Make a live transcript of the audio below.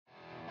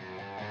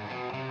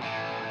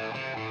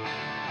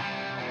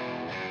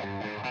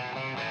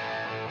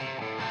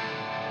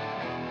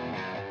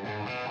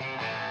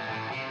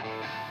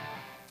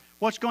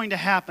What's going to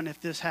happen if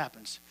this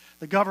happens?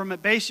 The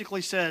government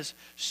basically says,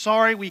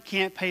 sorry, we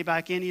can't pay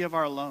back any of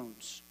our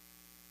loans.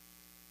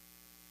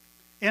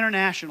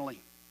 Internationally,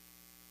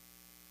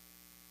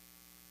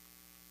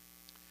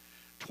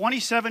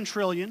 $27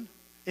 trillion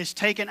is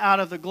taken out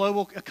of the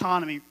global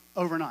economy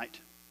overnight.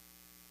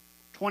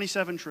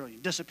 $27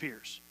 trillion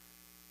disappears.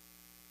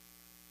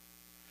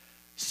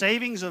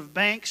 Savings of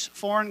banks,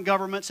 foreign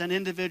governments, and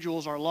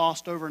individuals are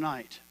lost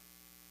overnight.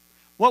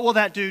 What will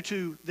that do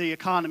to the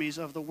economies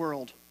of the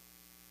world?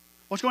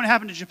 What's going to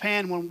happen to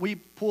Japan when we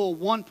pull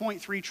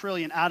 $1.3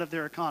 trillion out of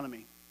their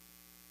economy?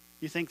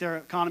 You think their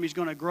economy is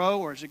going to grow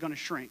or is it going to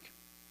shrink?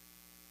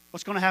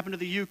 What's going to happen to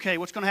the UK?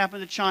 What's going to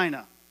happen to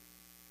China?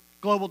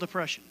 Global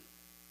depression.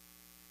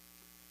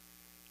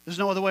 There's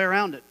no other way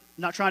around it.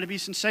 I'm not trying to be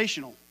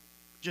sensational.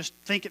 Just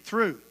think it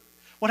through.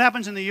 What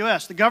happens in the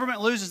U.S.? The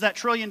government loses that $1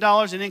 trillion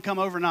in income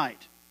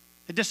overnight.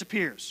 It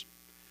disappears.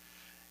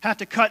 Have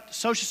to cut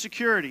Social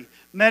Security,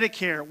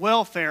 Medicare,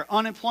 welfare,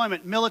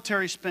 unemployment,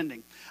 military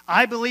spending.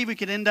 I believe we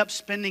could end up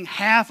spending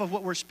half of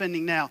what we're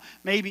spending now,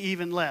 maybe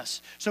even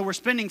less. So we're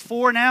spending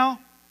 4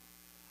 now.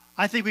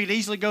 I think we could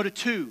easily go to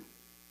 2.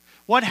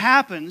 What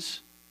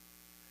happens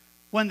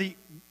when the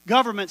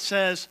government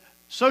says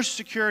Social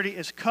Security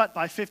is cut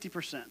by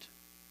 50%?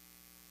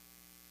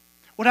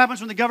 What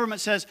happens when the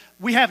government says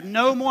we have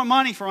no more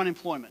money for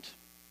unemployment?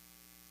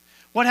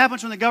 What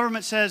happens when the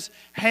government says,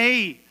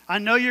 hey, I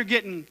know you're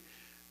getting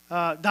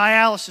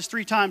dialysis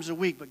 3 times a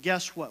week, but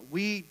guess what?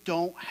 We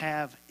don't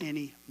have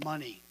any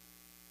money.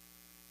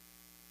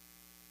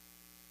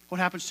 What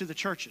happens to the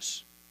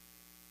churches?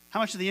 How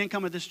much of the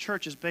income of this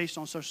church is based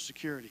on Social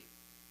Security?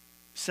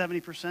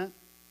 70%?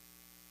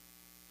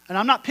 And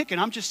I'm not picking,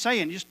 I'm just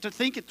saying, just to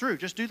think it through,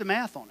 just do the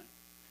math on it.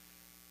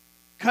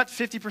 Cut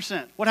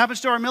 50%. What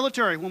happens to our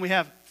military when we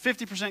have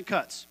 50%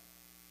 cuts?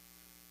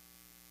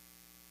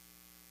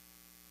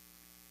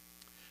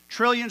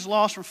 Trillions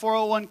lost from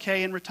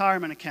 401k and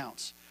retirement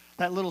accounts.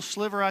 That little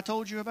sliver I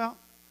told you about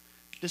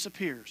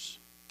disappears.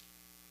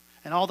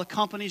 And all the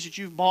companies that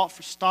you've bought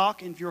for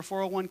stock in your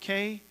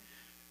 401k,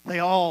 they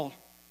all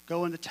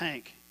go in the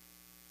tank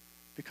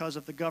because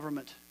of the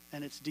government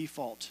and its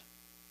default.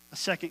 A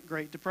second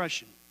Great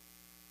Depression.